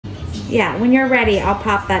Yeah, when you're ready, I'll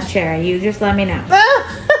pop that chair. You just let me know.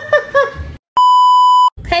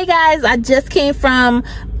 Hey guys, I just came from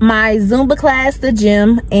my Zumba class, the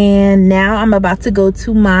gym, and now I'm about to go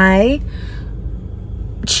to my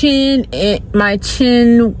chin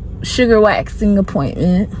sugar waxing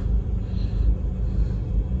appointment.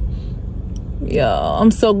 Y'all,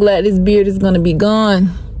 I'm so glad this beard is gonna be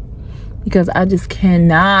gone because I just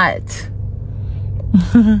cannot.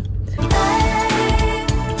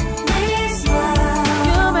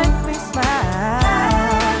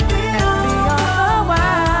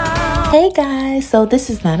 Hey guys, so this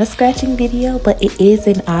is not a scratching video, but it is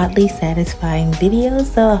an oddly satisfying video,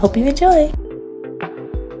 so I hope you enjoy.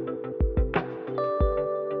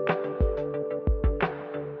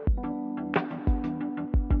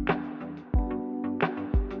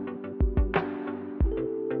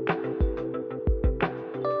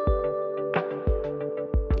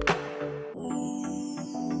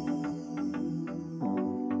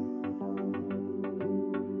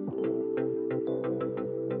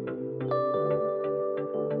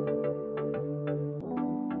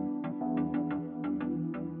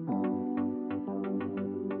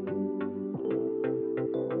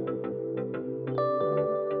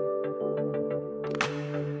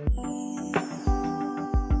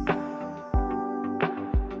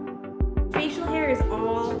 Facial hair is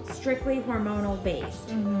all strictly hormonal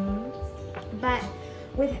based. But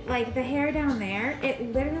with like the hair down there,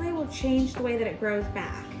 it literally will change the way that it grows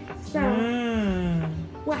back. So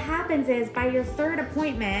what happens is by your third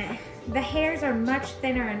appointment, the hairs are much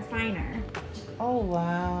thinner and finer. Oh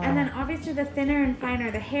wow. And then obviously the thinner and finer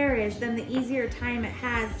the hair is, then the easier time it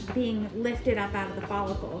has being lifted up out of the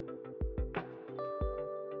follicle.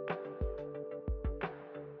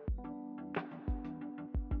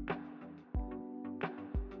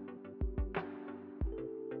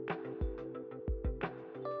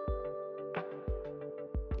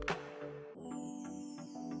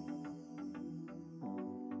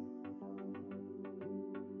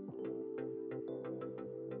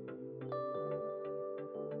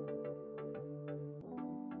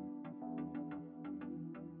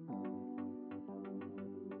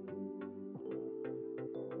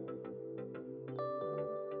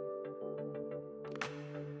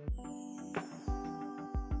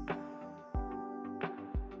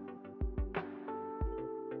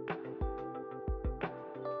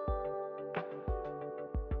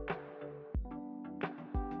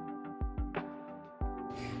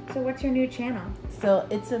 So what's your new channel? So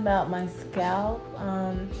it's about my scalp.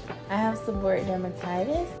 I have seborrheic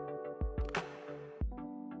dermatitis.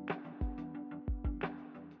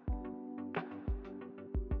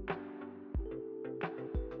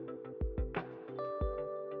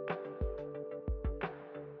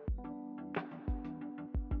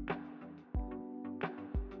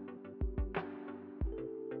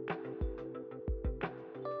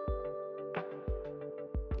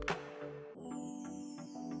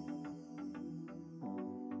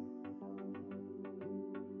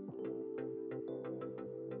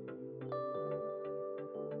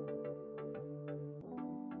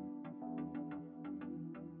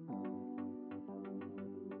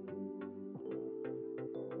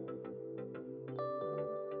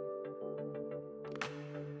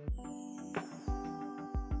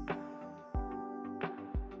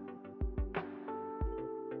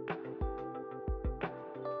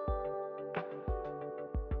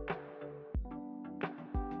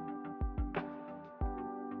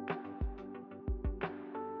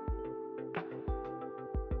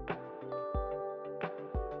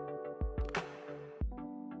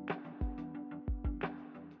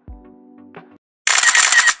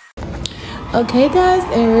 Okay guys,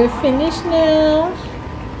 and we're finished now.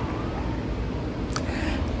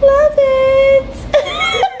 Love it.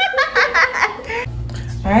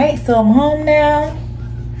 Alright, so I'm home now.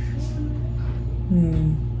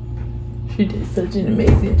 She did such an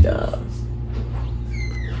amazing job.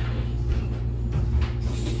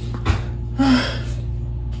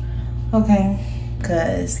 Okay,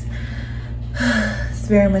 because it's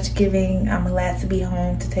very much giving. I'm glad to be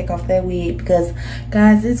home to take off that wig because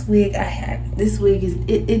guys, this wig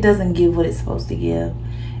it doesn't give what it's supposed to give.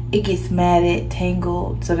 It gets matted,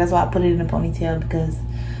 tangled, so that's why I put it in a ponytail. Because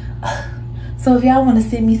so if y'all want to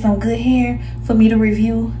send me some good hair for me to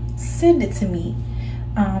review, send it to me.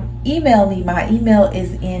 Email me. My email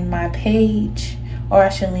is in my page, or I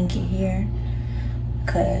should link it here,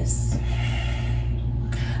 because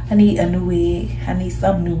I need a new wig. I need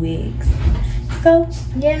some new wigs. So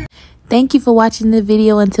yeah, thank you for watching the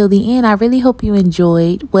video until the end. I really hope you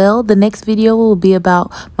enjoyed. Well, the next video will be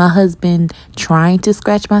about my husband trying to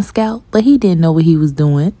scratch my scalp, but he didn't know what he was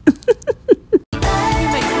doing.